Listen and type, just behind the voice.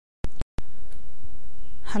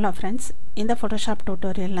Hello friends, in the Photoshop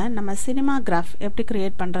tutorial la நம்ம Cinemagraph எப்படி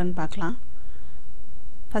create பண்றதுன்னு பார்க்கலாம்.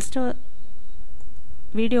 First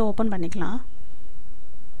வீடியோ ஓபன் பண்ணிக்கலாம்.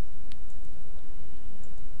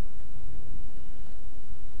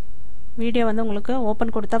 வீடியோ வந்து உங்களுக்கு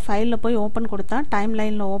ஓபன் கொடுத்தா ஃபைல்ல போய் ஓபன் கொடுத்தா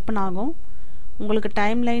டைம்லைன்ல ஓபன் ஆகும். உங்களுக்கு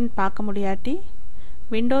டைம்லைன் பார்க்க முடியாட்டி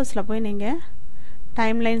விண்டோஸ்ல போய் நீங்க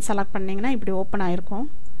டைம்லைன் செலக்ட் பண்ணீங்கனா இப்படி ஓபன் ஆயிருக்கும்.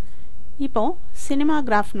 இப்போ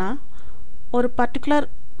Cinemagraphனா ஒரு particular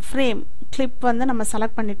frame clip வந்து நம்ம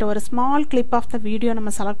செலக்ட் பண்ணிட்டு ஒரு small clip of the video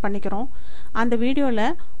நம்ம செலக்ட் பண்ணிக்கிறோம். அந்த வீடியோல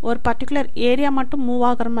ஒரு particular ஏரியா மட்டும் மூவ்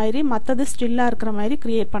ஆகுற மாதிரி மத்தது ஸ்டில்லா இருக்கிற மாதிரி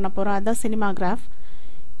கிரியேட் பண்ண போறோம். அதான் Cinemagraph.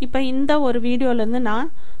 இப்போ இந்த ஒரு வீடியோல இருந்து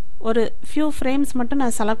நான் ஒரு few frames மட்டும்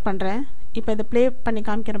நான் செலக்ட் பண்றேன். இப்போ இத ப்ளே பண்ணி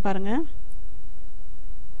காமிக்கிறேன் பாருங்க.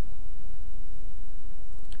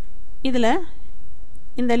 இதுல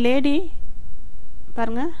இந்த லேடி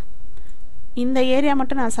பாருங்க இந்த ஏரியா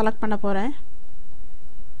மட்டும் நான் செலக்ட் பண்ண போறேன்.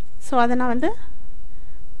 சோ அத நான் வந்து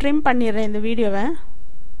ட்ரிம் பண்ணிறேன் இந்த வீடியோவை.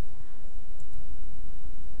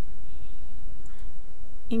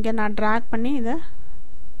 இங்க நான் drag பண்ணி இத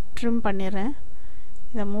ட்ரிம் பண்ணிறேன்.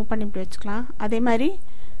 இத மூவ் பண்ணி இப்படி வெச்சுக்கலாம். அதே மாதிரி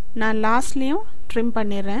நான் லாஸ்ட்லயும் ட்ரிம்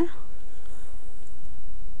பண்ணிறேன்.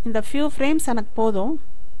 இந்த few frames எனக்கு போதும்.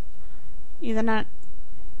 இத நான்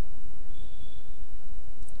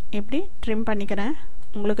இப்படி ட்ரிம் பண்ணிக்கிறேன்.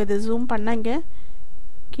 உங்களுக்கு இது ஜூம் பண்ணா இங்க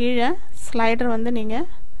கீழ ஸ்லைடர் வந்து நீங்க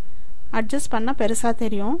அட்ஜஸ்ட் பண்ணா பெருசா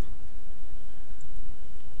தெரியும்.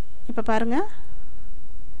 இப்ப பாருங்க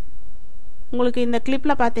உங்களுக்கு இந்த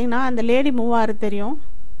கிளிப்ல பாத்தீங்கன்னா அந்த லேடி மூவ் ஆறது தெரியும்.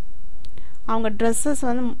 அவங்க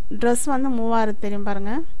Dress வந்து மூவ் ஆறது தெரியும்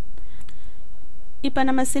பாருங்க. இப்போ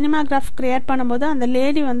நம்ம Cinemagraph கிரியேட் பண்ணும்போது அந்த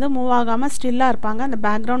லேடி வந்து மூவ் ஆகாம ஸ்டில்லா இருப்பாங்க. அந்த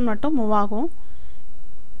பேக்ரவுண்ட் மட்டும் மூவ் ஆகும்.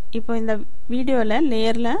 இப்போ இந்த வீடியோல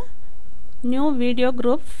லேயர்ல new video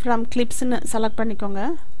group from clips னு செலக்ட் பண்ணிக்கோங்க.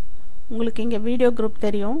 உங்களுக்கு இங்க வீடியோ குரூப்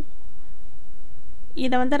தெரியும்.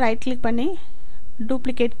 இத வந்து ரைட் கிளிக் பண்ணி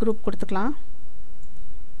டூப்ளிகேட் குரூப் கொடுத்துக்கலாம்.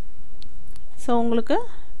 சோ உங்களுக்கு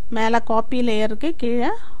மேல காப்பி லேயர் இருக்கு, கீழ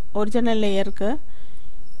ஒரிஜினல் லேயர் இருக்கு.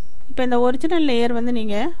 இப்போ இந்த ஒரிஜினல் லேயர் வந்து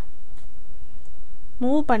நீங்க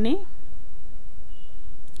மூவ் பண்ணி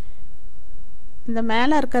இந்த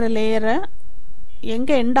மேல இருக்கிற லேயரை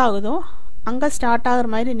எங்க எண்ட் ஆகுதோ அங்க ஸ்டார்ட் ஆகுற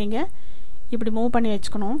மாதிரி நீங்க இப்படி மூவ் பண்ணி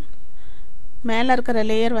வெச்சுக்கணும். மேல இருக்கிற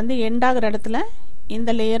லேயர் வந்து எண்ட் ஆகுற இடத்துல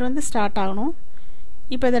இந்த லேயர் வந்து ஸ்டார்ட் ஆகணும்.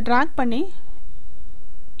 இப்போ இத drag பண்ணி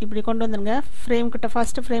இப்படி கொண்டு வந்துருங்க. ஃப்ரேம் கிட்ட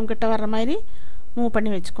ஃபர்ஸ்ட் ஃப்ரேம் கிட்ட வர்ற மாதிரி மூவ் பண்ணி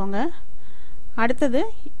வெச்சுக்கோங்க. அடுத்து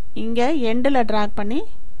இங்க எண்ட்ல drag பண்ணி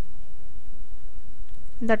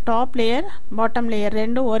இந்த டாப் லேயர் பாட்டம் லேயர்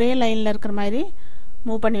ரெண்டும் ஒரே லைன்ல இருக்கிற மாதிரி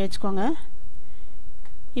மூவ் பண்ணி வெச்சுக்கோங்க.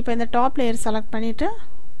 இப்போ இந்த டாப் லேயர் செலக்ட் பண்ணிட்டு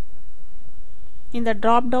இந்த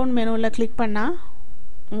drop down மெனுல கிளிக் பண்ணா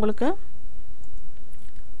உங்களுக்கு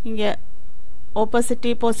இங்க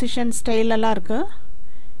opacity position style எல்லாம் இருக்கு.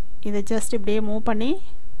 இத ஜஸ்ட் இப்படியே மூவ் பண்ணி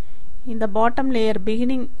இந்த பாட்டம் லேயர்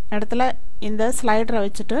beginning இடத்துல இந்த ஸ்லைடரை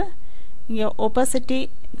வச்சிட்டு இங்க opacity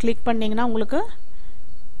கிளிக் பண்ணீங்கனா உங்களுக்கு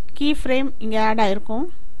கீ ஃப்ரேம் இங்க ஆட் ஆயிருக்கும்.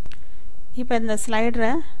 இப்போ இந்த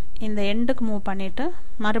ஸ்லைடரை இந்த எண்டுக்கு மூவ் பண்ணிட்டு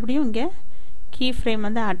மறுபடியும் இங்க கீ ஃப்ரேம்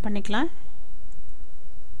வந்து ஆட் பண்ணிக்கலாம்.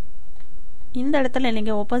 இந்த இடத்துல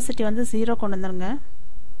நீங்க opacity வந்து 0 கொண்டு வந்துருங்க.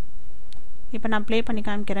 இப்போ நான் ப்ளே பண்ணி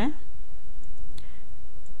காமிக்கிறேன்.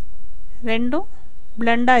 ரெண்டும்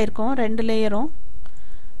blend ஆயிருக்கும் ரெண்டு லேயரும்.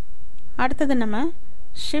 அடுத்து நம்ம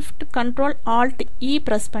shift control alt e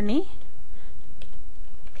press பண்ணி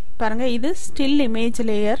பாருங்க இது still image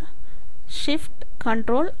layer. shift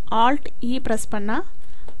control alt e press பண்ணா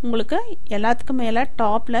உங்களுக்கு எல்லாத்துக்கும் மேல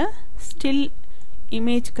டாப்ல still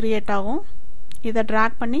image கிரியேட் ஆகும். இத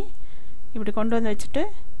drag பண்ணி இப்படி கொண்டு வந்து வச்சிட்டு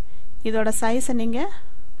இதோட சைஸை நீங்க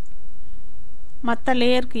மத்த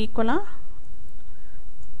லேயருக்கு ஈக்குவலா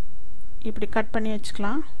இப்படி கட் பண்ணி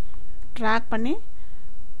வெச்சுக்கலாம். drag பண்ணி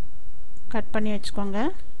கட் பண்ணி வெச்சுக்கோங்க.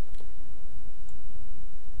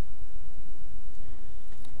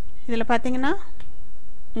 இதல பாத்தீங்கன்னா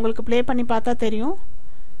உங்களுக்கு ப்ளே பண்ணி பார்த்தா தெரியும்.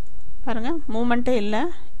 பாருங்க மூவ்மென்ட்டே இல்ல.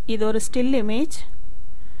 இது ஒரு still image.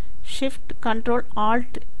 shift control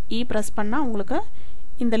alt e press பண்ணா உங்களுக்கு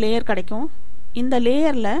இந்த லேயர் கிடைக்கும். இந்த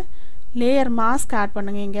லேயர்ல லேயர் மாஸ்க் ஆட்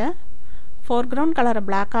பண்ணுங்க. இங்க foreground கலரை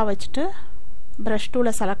black-ஆ வச்சிட்டு brush tool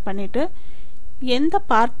செலக்ட் பண்ணிட்டு எந்த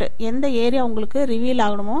பார்ட் எந்த ஏரியா உங்களுக்கு ரிவீல்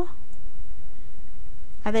ஆகணுமோ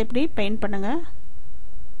அதை இப்படி பெயிண்ட் பண்ணுங்க.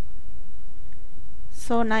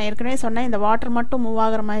 சோ நான் ஏற்கனவே சொன்னேன் இந்த வாட்டர் மட்டும் மூவ்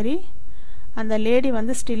ஆகுற மாதிரி அந்த லேடி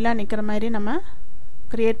வந்து ஸ்டில்லா நிக்கிற மாதிரி நம்ம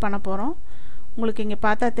கிரியேட் பண்ண போறோம். உங்களுக்கு இங்க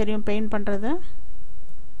பார்த்தா தெரியும் பெயிண்ட் பண்றது.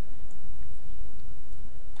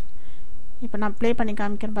 இப்போ நான் ப்ளே பண்ணி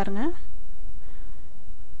காமிக்கிறேன் பாருங்க.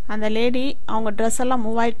 அந்த லேடி அவங்க ட்ரெஸ் எல்லாம்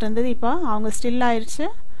மூவ் ஆகிட்டு இருந்தது, இப்போ அவங்க ஸ்டில் ஆயிடுச்சு.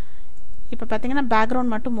 இப்போ பார்த்தீங்கன்னா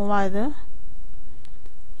பேக்ரவுண்ட் மட்டும் மூவ் ஆகுது.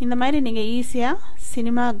 இந்த மாதிரி நீங்கள் ஈஸியாக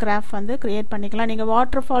சினிமா கிராஃப் வந்து க்ரியேட் பண்ணிக்கலாம். நீங்கள்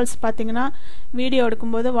வாட்டர் ஃபால்ஸ் பார்த்தீங்கன்னா வீடியோ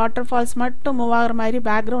எடுக்கும்போது வாட்டர் ஃபால்ஸ் மட்டும் மூவ் ஆகிற மாதிரி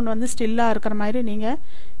பேக்ரவுண்ட் வந்து ஸ்டில்லாக இருக்கிற மாதிரி நீங்கள்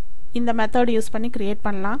இந்த மெத்தட் யூஸ் பண்ணி க்ரியேட்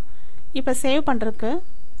பண்ணலாம். இப்போ சேவ் பண்ணுறதுக்கு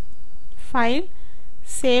ஃபைல்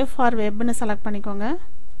சேவ் ஃபார் வெப்னு செலக்ட் பண்ணிக்கோங்க.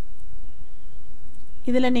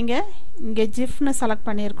 இதில் நீங்கள் இங்கே ஜிஃப்னு செலக்ட்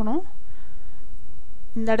பண்ணியிருக்கணும்.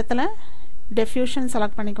 இந்த இடத்துல டெஃப்யூஷன்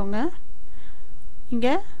செலக்ட் பண்ணிக்கோங்க.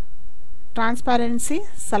 இங்கே டிரான்ஸ்பேரன்சி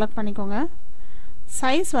செலக்ட் பண்ணிக்கோங்க.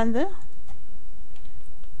 சைஸ் வந்து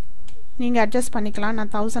நீங்கள் அட்ஜஸ்ட் பண்ணிக்கலாம்.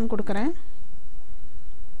 நான் 1000 கொடுக்குறேன்.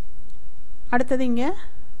 அடுத்தது இங்கே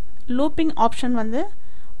லூப்பிங் ஆப்ஷன் வந்து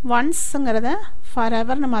ஒன்ஸுங்கிறத ஃபார்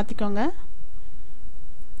எவர்னு மாற்றிக்கோங்க.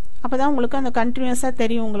 அப்போ தான் உங்களுக்கு அந்த கண்டினியூஸாக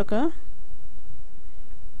தெரியும். உங்களுக்கு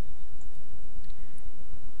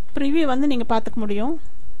ப்ரிவ்யூ வந்து நீங்கள் பார்த்துக்க முடியும்.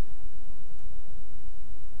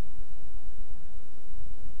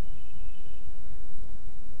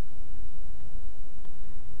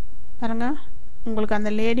 பாருங்க, உங்களுக்கு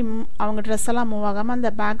அந்த லேடி அவங்க ட்ரெஸ் எல்லாம் மூவ் ஆகாமல் அந்த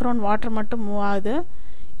பேக்ரவுண்ட் வாட்டர் மட்டும் மூவ் ஆகுது.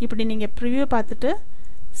 இப்படி நீங்கள் ப்ரிவ்யூ பார்த்துட்டு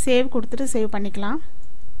சேவ் கொடுத்துட்டு சேவ் பண்ணிக்கலாம்.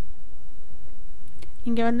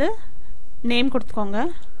 இங்கே வந்து நேம் கொடுத்துக்கோங்க.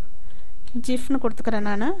 ஜிஃப்னு கொடுத்துக்கிறேன்.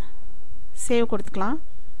 நான் சேவ் கொடுத்துக்கலாம்.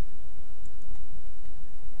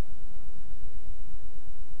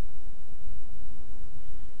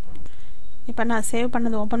 இப்போ நான் சேவ்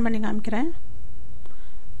பண்ணது ஓப்பன் பண்ணி காமிக்கிறேன்.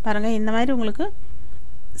 பாருங்கள், இந்த மாதிரி உங்களுக்கு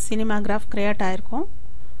சினிமாகிராஃப் கிரியேட் ஆகிருக்கும்.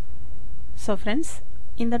 ஸோ ஃப்ரெண்ட்ஸ்,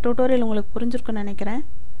 இந்த டியூட்டோரியல் உங்களுக்கு புரிஞ்சிருக்குன்னு நினைக்கிறேன்.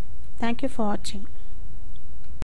 தேங்க்யூ ஃபார் வாட்சிங்.